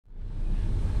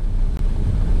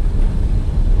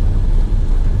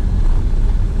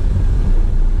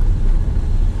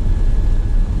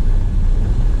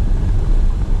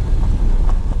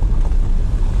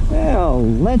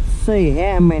see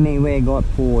how many we got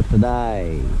for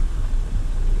today.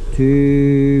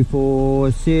 2,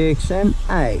 4, 6 and 8.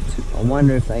 I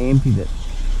wonder if they emptied it.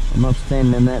 I'm not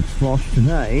standing in that slosh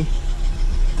today.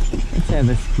 Let's have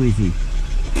a squizzy.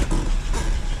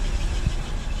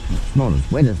 It's not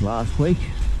as wet as last week.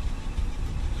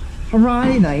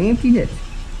 Alrighty, they emptied it.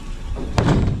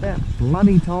 About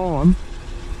bloody time.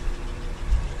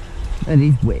 That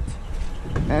is wet.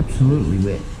 Absolutely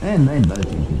wet. And they both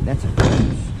emptied. That's a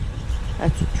bonus.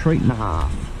 That's a treat and a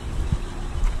half.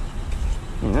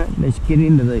 Alright, let's get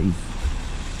into these.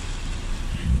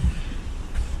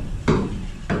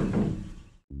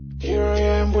 Here I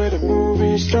am where the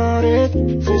movie started,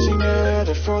 freezing at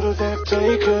a photo they've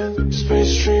taken.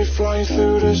 Space tree flying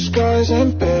through the skies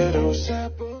and petals.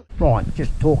 Right,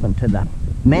 just talking to the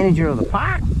manager of the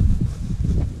park.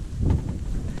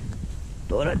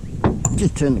 Thought I'd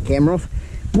just turn the camera off.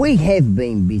 We have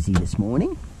been busy this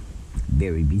morning.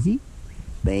 Very busy.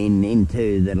 Been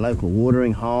into the local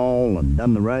watering hole and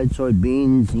done the roadside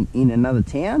bins in another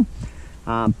town.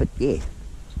 But yeah,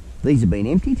 these have been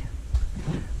emptied.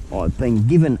 I've been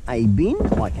given a bin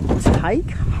I can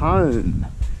take home.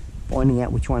 Finding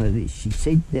out which one it is. She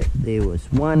said that there was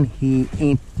one here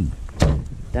empty.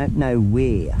 Don't know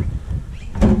where.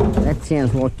 That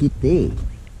sounds like it there.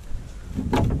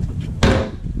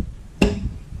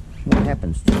 What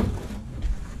happens to it?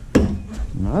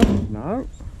 No, no.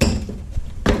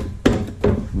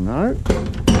 No.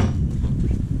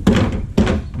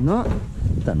 No.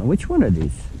 Don't know which one it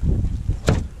is.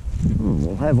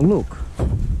 We'll have a look.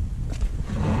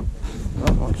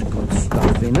 That one's got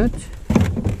stuff in it.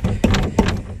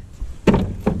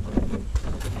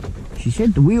 She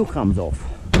said the wheel comes off.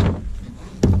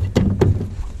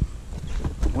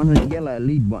 One of the yellow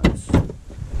lid ones.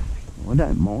 I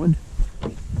don't mind.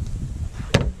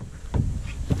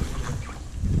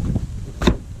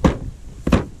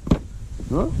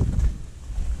 No?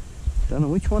 Don't know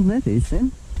which one that is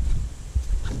then.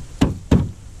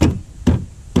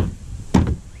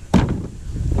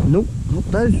 Nope, not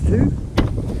those two.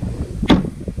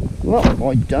 Well,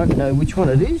 I don't know which one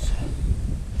it is.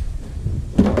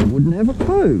 I wouldn't have a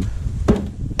clue.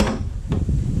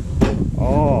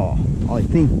 Oh, I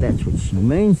think that's what she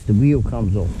means. The wheel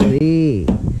comes off there.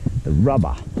 The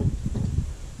rubber.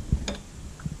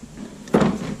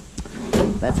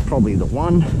 That's probably the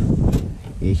one.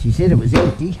 Yeah, she said it was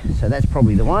empty, so that's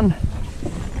probably the one.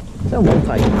 So we'll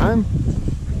take it home.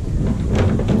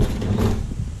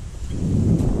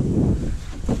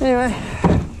 Anyway,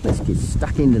 let's get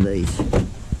stuck into these.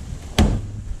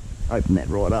 Open that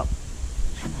right up.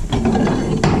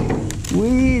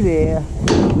 We're there.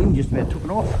 The wind just about took it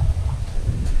off.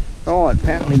 Oh,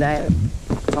 apparently they had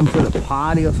some sort of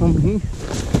party or something here.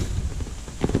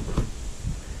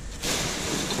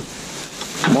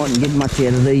 Mightn't get much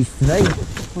out of these today.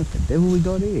 What the devil we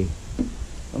got here?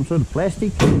 Some sort of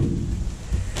plastic.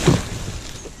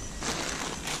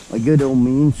 I get all my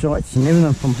insights and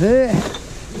everything from her.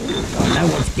 I know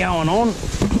what's going on.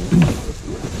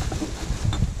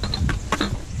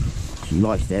 She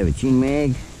likes to have a chin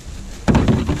mag.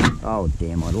 Oh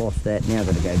damn, I lost that. Now I've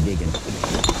got to go digging.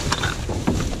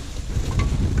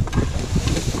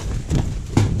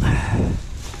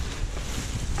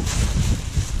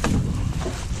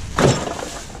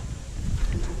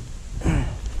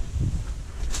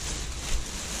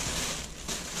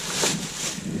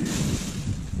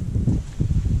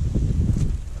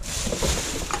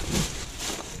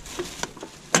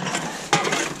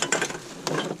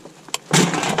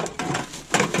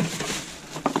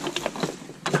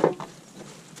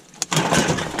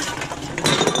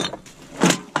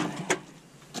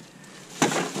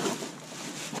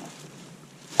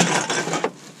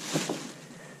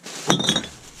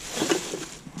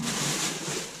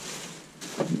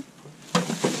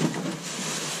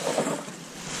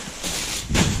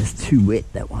 Too wet,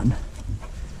 that one.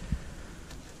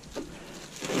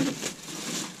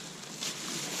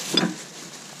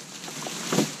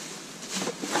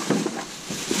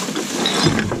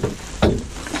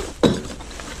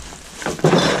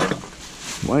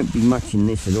 Won't be much in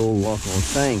this at all, like I was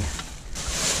saying.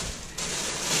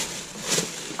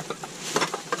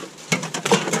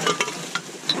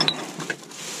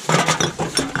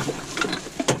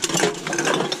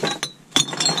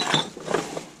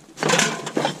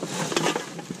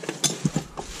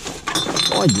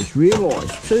 I just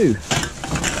realised too,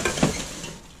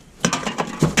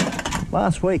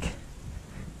 last week,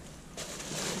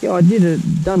 yeah, I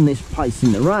done this place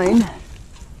in the rain,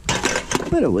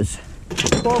 but it was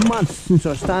 12 months since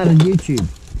I started YouTube.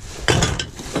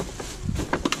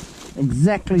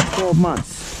 Exactly 12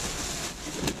 months.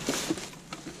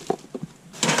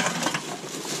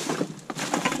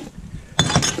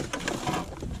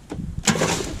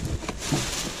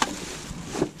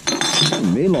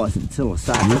 realise it until I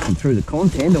started looking through the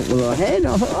content of what I had.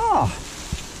 I thought, oh,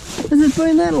 has it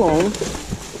been that long?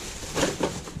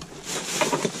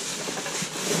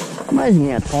 Amazing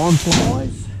how time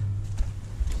flies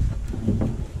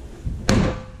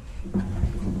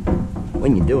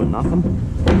when you're doing nothing.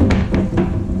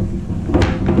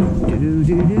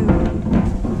 Do-do-do-do.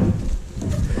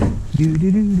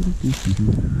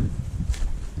 Do-do-do-do-do-do.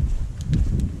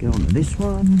 Go on to this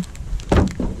one.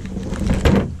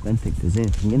 Don't think there's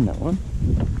anything in that one.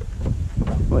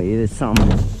 Oh yeah, there's some.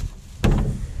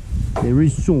 There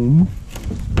is some.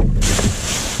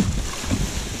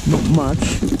 Not much.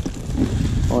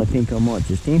 I think I might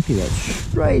just empty that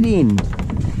straight in.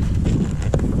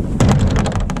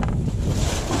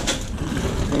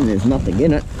 And there's nothing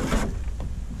in it.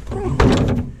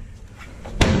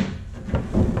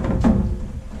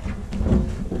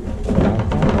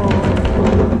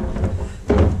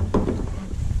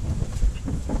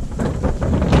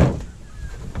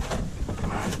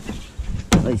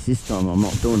 At least this time I'm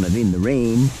not doing it in the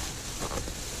rain.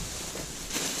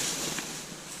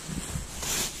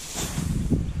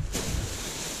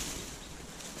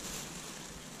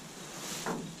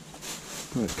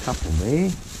 Got a couple there.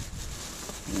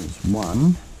 There's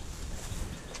one.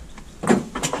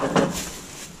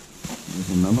 There's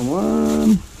another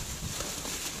one.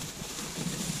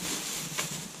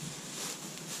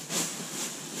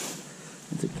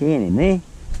 There's a can in there.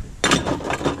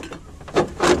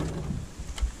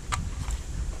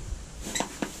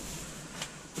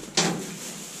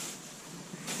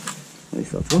 At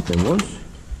least I thought there was.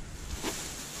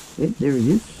 Yep, there it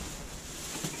is.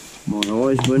 My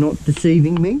eyes were not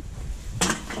deceiving me.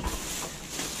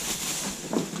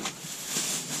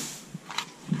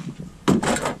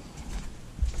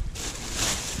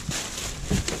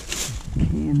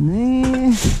 Can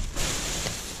there.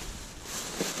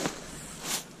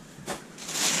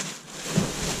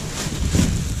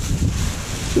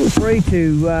 Feel free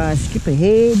to skip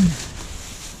ahead.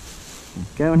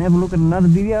 Go and have a look at another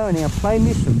video in our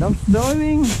playlist of dumpster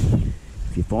diving.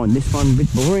 If you find this one a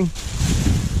bit boring.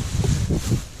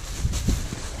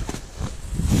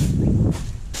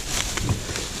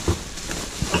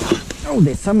 Oh,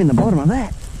 there's some in the bottom of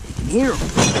that. You can hear them.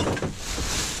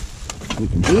 You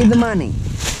can hear the money.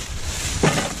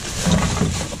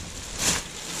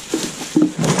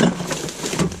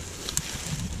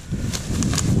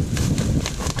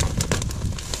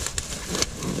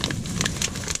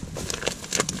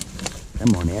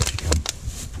 Come on, out you come.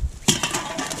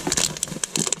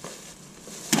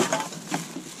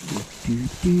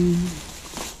 Do-do-do.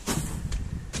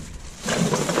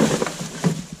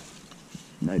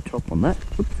 No top on that.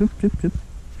 Oop, oop, oop, oop.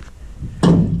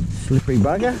 Slippery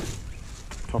bugger.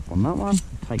 Top on that one.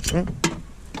 Take that.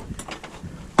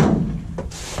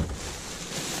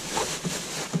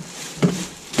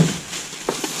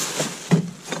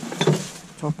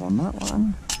 Top on that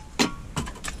one.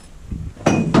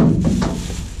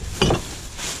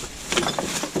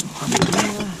 One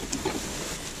there.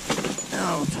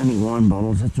 Oh, it's only wine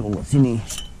bottles. That's all that's in here.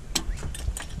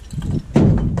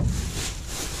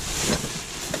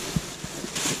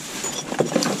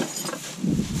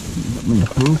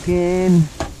 Broken.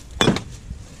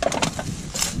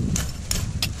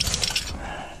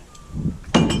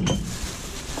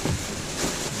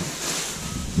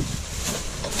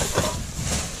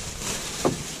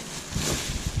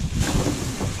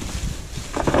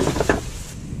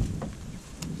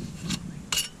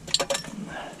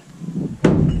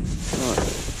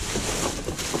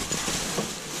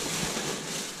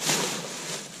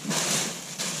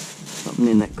 Something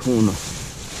in that corner.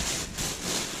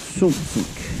 Salt sink.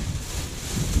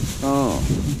 Oh,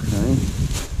 okay.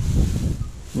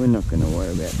 We're not going to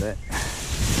worry about that.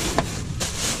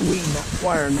 We're not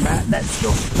worrying about that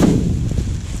stuff.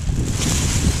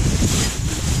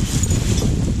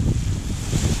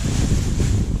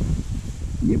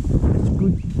 Yep, that's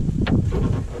good.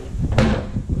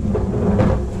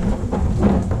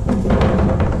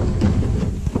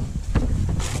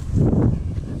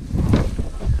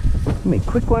 Give me a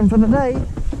quick one for the day.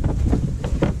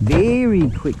 Very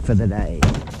quick for the day.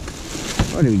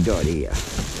 What do we got here?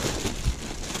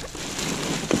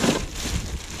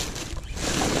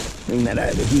 Bring that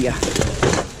over here.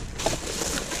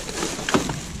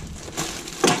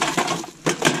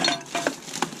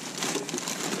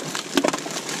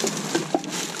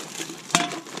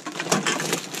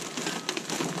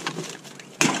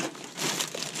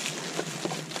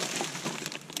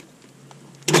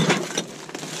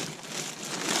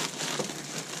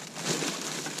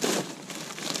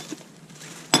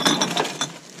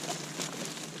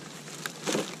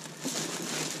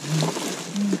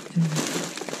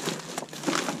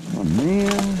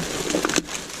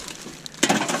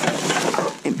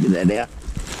 that out.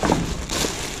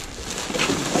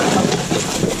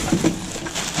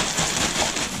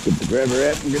 Get the grabber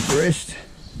out and get the rest.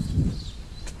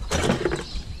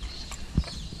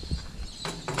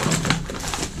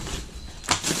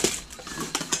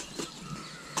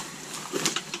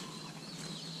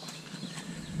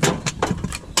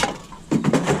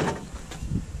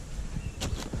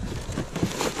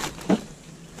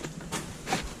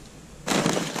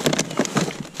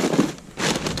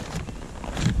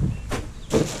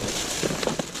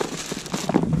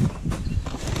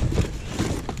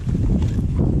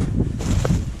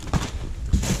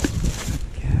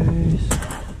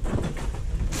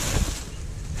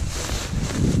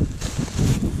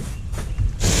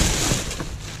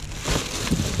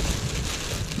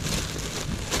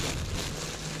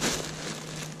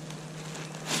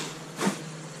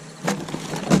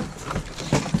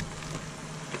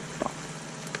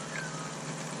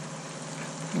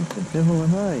 What the devil are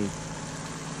they?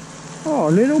 Oh,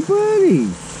 little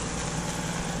birdies.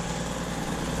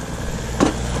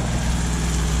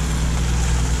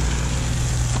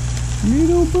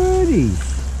 Little birdies.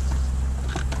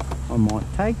 I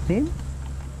might take them.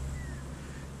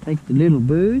 Take the little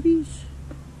birdies.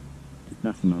 There's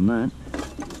nothing on that.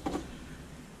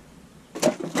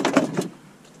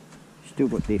 Still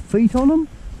got their feet on them.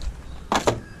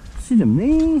 Sit them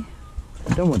there.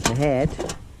 I don't want the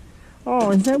hat.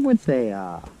 Oh, is that what they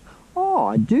are? Oh,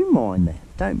 I do mind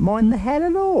that. Don't mind the hat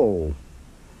at all.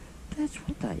 That's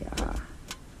what they are.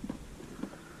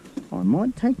 I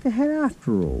might take the hat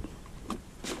after all.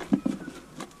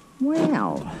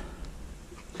 Wow.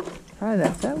 Oh,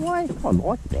 that's that way? I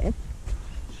like that.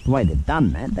 The way they've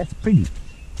done that, that's pretty.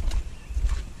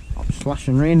 I'm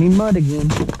slushing around in mud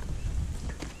again.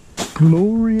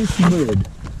 Glorious mud.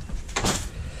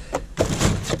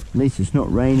 At least it's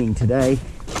not raining today.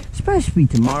 It's supposed to be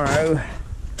tomorrow.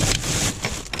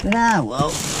 But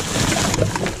well.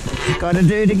 What you gotta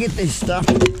do to get this stuff.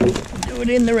 Do it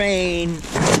in the rain.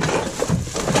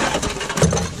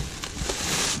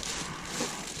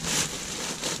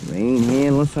 Rain,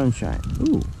 hail or sunshine.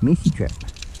 Ooh, messy trap.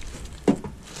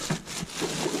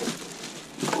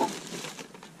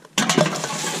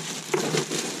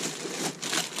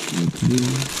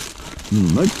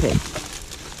 Notepad.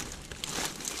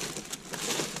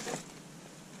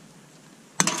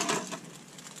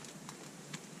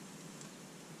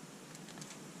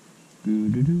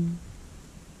 Do-do-do.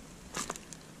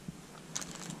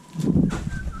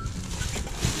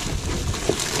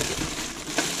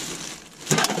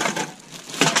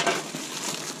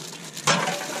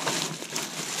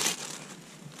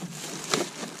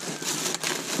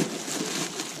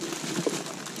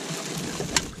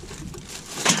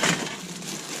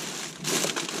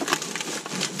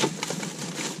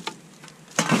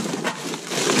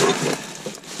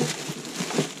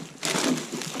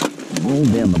 All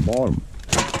down the bottom,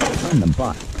 on the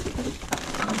butt,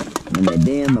 and they're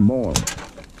down the bottom.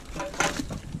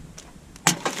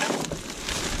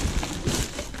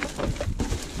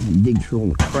 And dig through all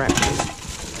the crap.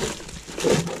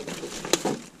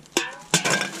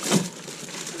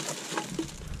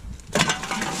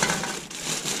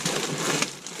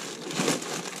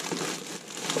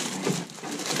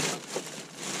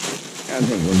 I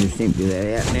think we'll just empty that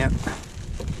out now.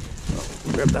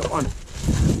 Grab that one.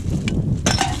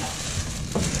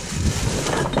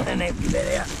 And empty that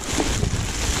out.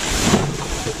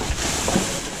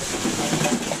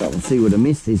 So we'll see what I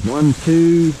missed. There's 1,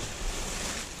 2,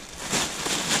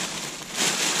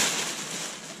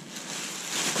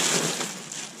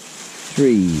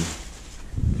 3.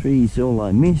 3's all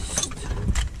I missed.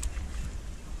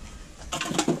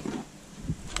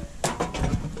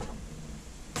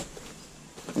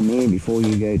 And there before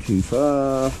you go too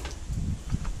far.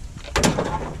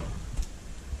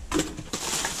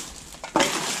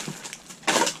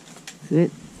 It.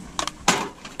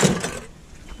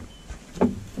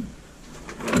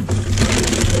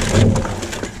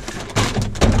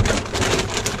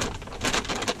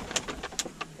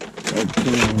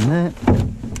 That.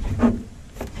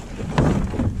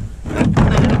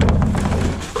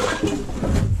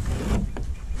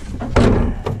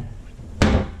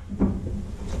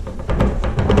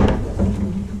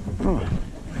 Oh,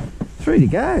 3 to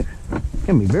go.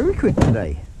 Can be very quick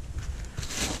today.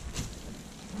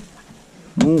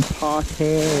 More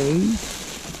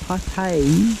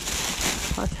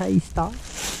pate stuff.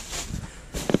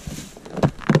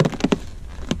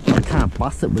 I can't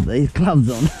bust it with these gloves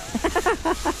on.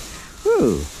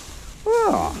 Ooh.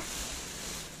 Oh.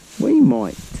 We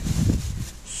might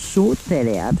sort that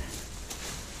out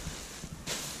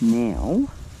now.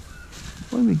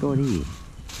 What have we got here?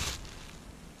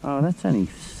 Oh, that's only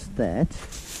that.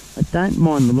 I don't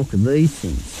mind the look of these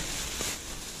things.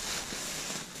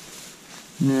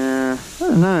 Nah, I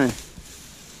don't know.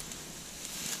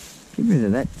 Get rid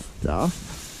of that stuff.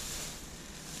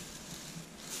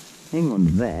 Hang on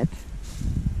to that.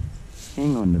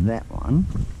 Hang on to that one.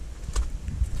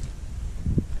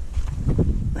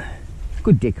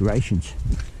 Good decorations.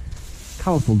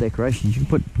 Colourful decorations. You can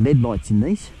put LED lights in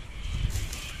these.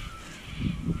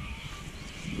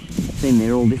 Then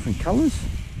they're all different colours.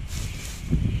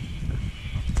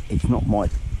 It's not my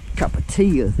cup of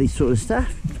tea of this sort of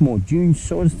stuff. It's more June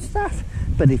sort of stuff.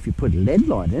 But if you put a LED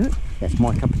light in it, that's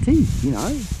my cup of tea. You know,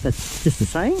 that's just the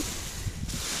saying.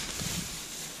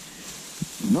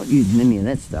 I'm not using any of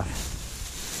that stuff.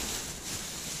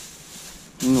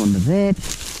 Hang on to that.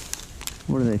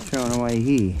 What are they throwing away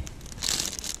here?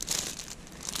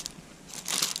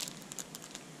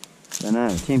 Don't know,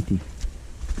 it's empty.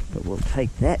 But we'll take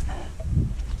that.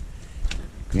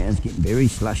 Ground's getting very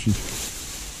slushy.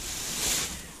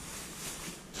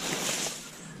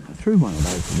 I threw one of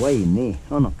those away in there.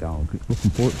 I'm not going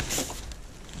looking for it.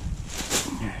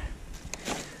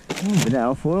 A bit of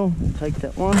alfoil, we'll take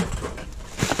that one.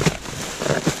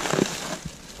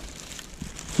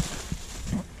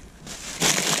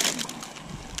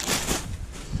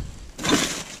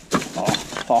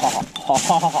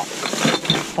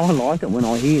 I like it when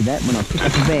I hear that, when I pick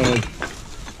up a bag.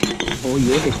 Oh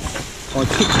yeah,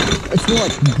 it's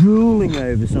like drooling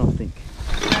over something.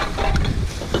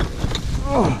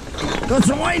 Oh, got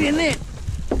some weight in there.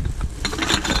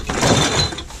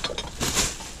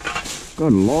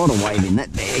 Got a lot of weight in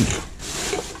that bag.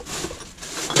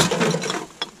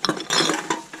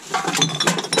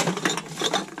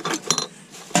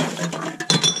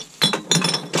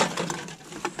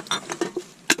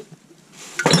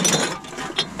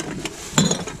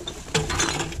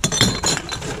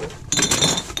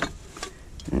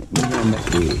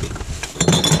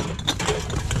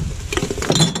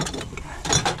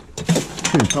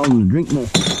 Should have told them to drink more.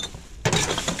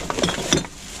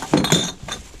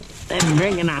 They haven't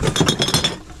drank enough.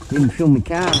 Didn't fill my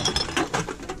car.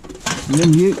 And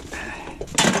then you.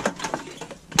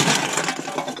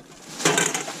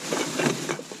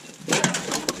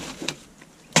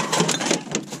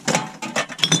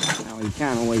 Oh, you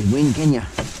can't always win, can you?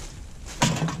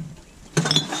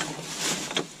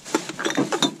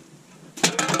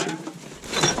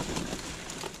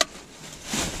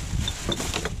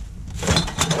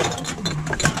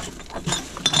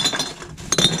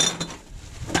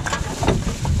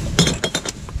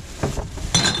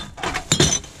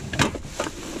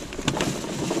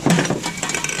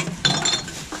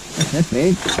 That's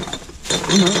big.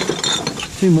 Come on.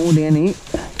 2 more down here.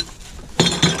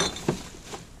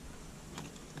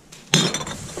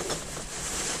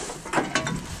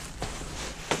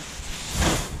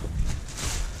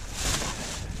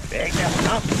 Big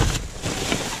up.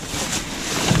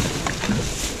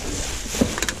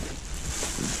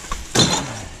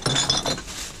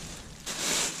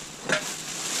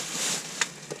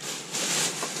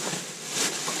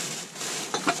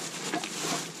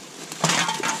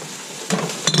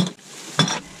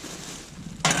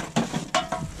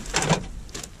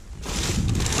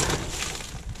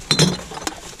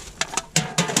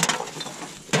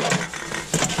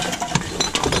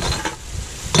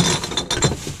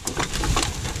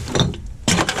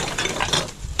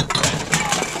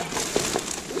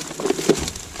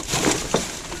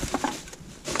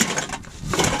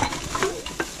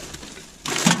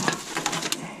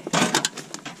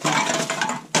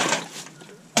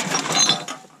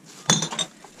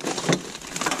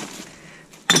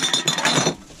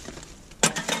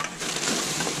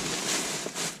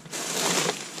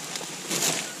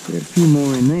 There's a few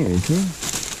more in there, is there? A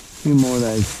few more of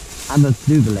those other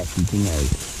doobalacky thingos.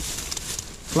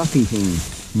 Fluffy things.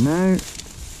 No.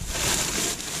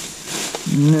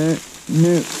 No.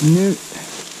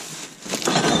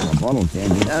 My bottle's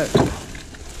handy though.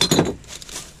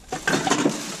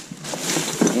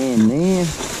 And there.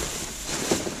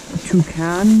 A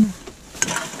toucan.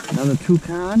 Another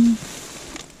toucan.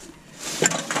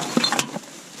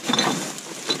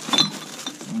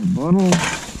 A bottle.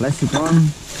 Plastic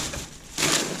one.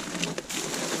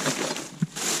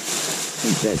 I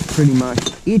think that's pretty much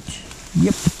it.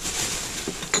 Yep.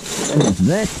 And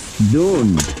that's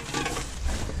done.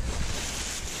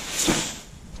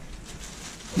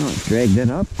 I'll drag that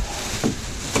up.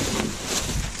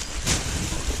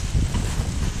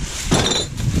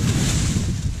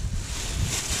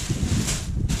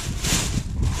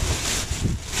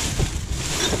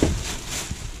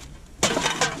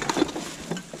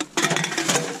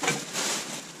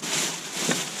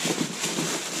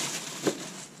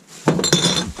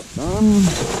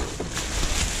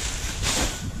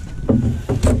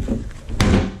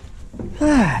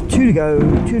 Two to go,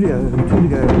 two to go, two to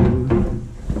go.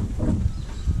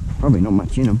 Probably not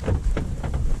much in them.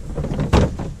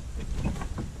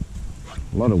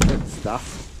 A lot of wet stuff.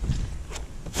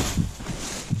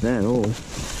 That all.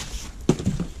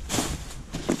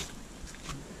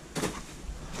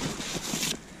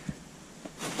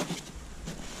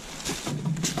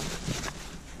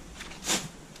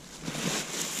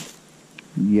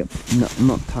 Yep,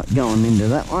 not going into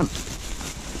that one.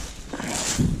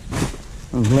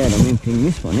 I'm glad I'm emptying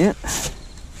this one out.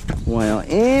 Why I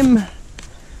am.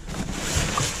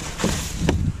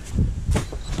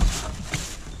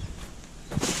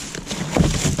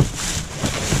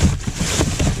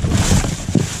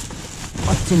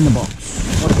 What's in the box?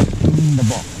 What's in the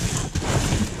box?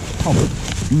 Probably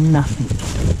nothing.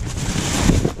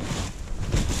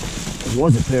 It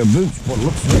was a pair of boots, what it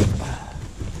looks like.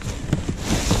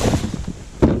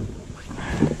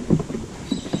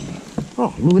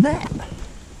 Oh, look at that.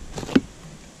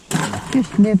 You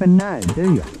just never know,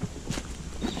 do you?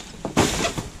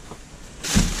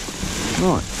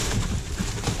 Right.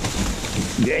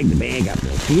 Drag the bag up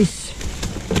like this.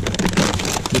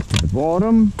 Get to the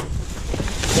bottom.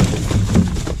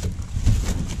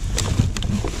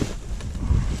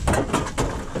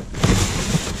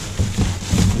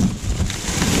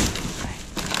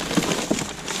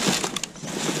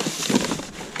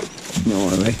 No,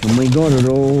 I reckon we got it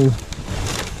all.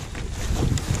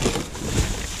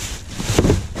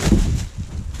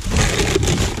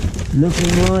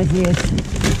 Looking like it.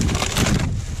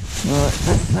 Right,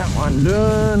 that's that one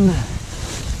done.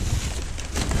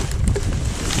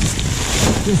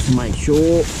 Just to make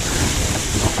sure.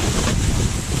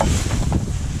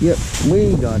 Yep,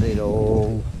 we got it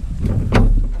all.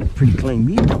 Pretty clean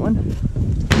beard, that one.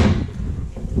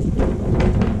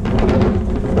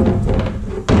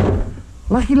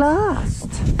 Lucky last.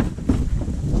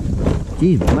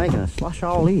 Geez, we're making a slush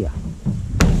hole here.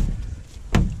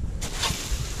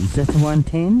 Is that the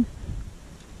 110?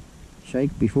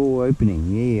 Shake before opening.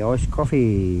 Yeah, iced coffee.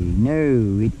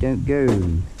 No, it don't go.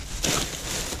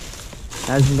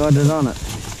 Hasn't got it on it.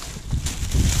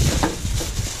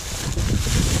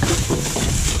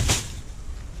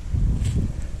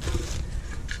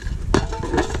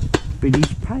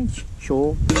 British page.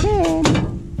 Sure can.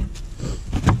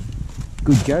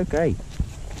 Good joke, eh?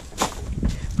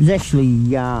 It was actually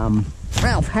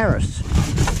Ralph Harris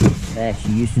that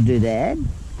actually used to do the ad.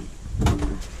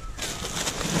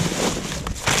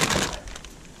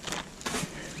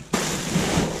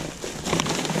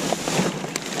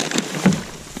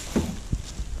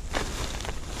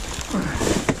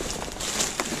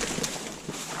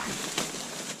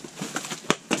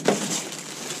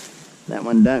 That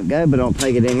one don't go, but I'll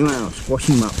take it anyway. I'll squash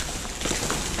him up.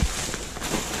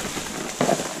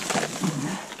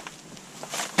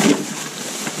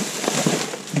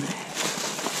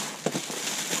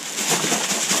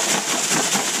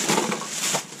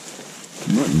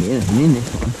 Mightn't be anything in this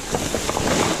one.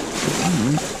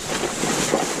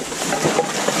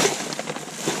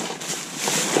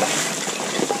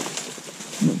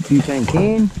 Butane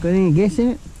can. Got any gas in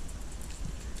it?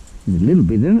 There's a little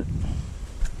bit in it.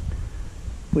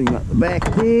 Put him up the back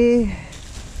there.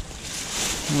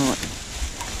 Right,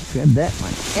 grab that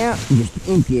one out and just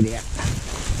empty it out.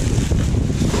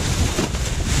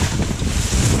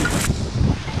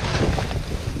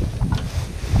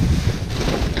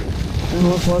 Doesn't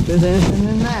look like there's anything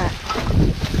in that.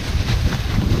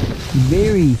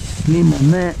 Very slim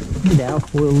on that. Bit of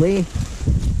alfoil there.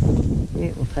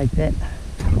 Yeah, we'll take that.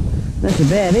 That's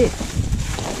about it.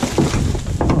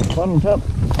 Oh, bottom top.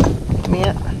 Come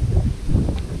out.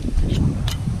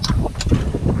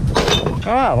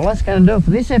 Alright, well that's going to do it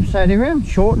for this episode everyone.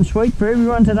 Short and sweet for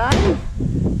everyone today.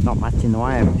 Not much in the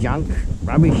way of junk,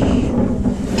 rubbish.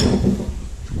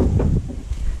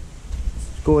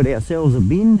 Scored ourselves a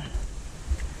bin.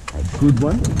 A good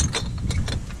one.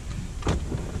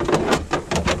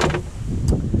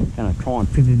 Going to try and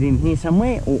fit it in here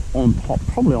somewhere. Or on top,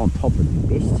 probably on top would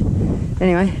be best.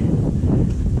 Anyway,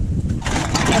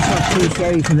 that's not too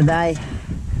scary for the day.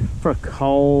 For a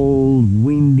cold,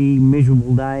 windy,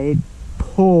 miserable day. It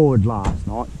poured last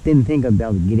night. Didn't think I'd be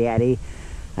able to get out here.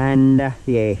 And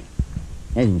yeah,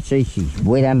 as you can see, she's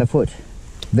wet underfoot.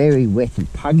 Very wet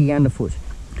and puggy underfoot.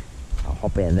 I'll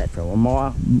hop out of that for a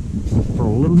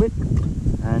little bit.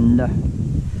 And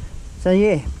so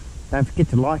yeah, don't forget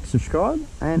to like, subscribe,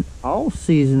 and I'll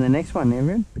see you in the next one,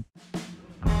 everyone.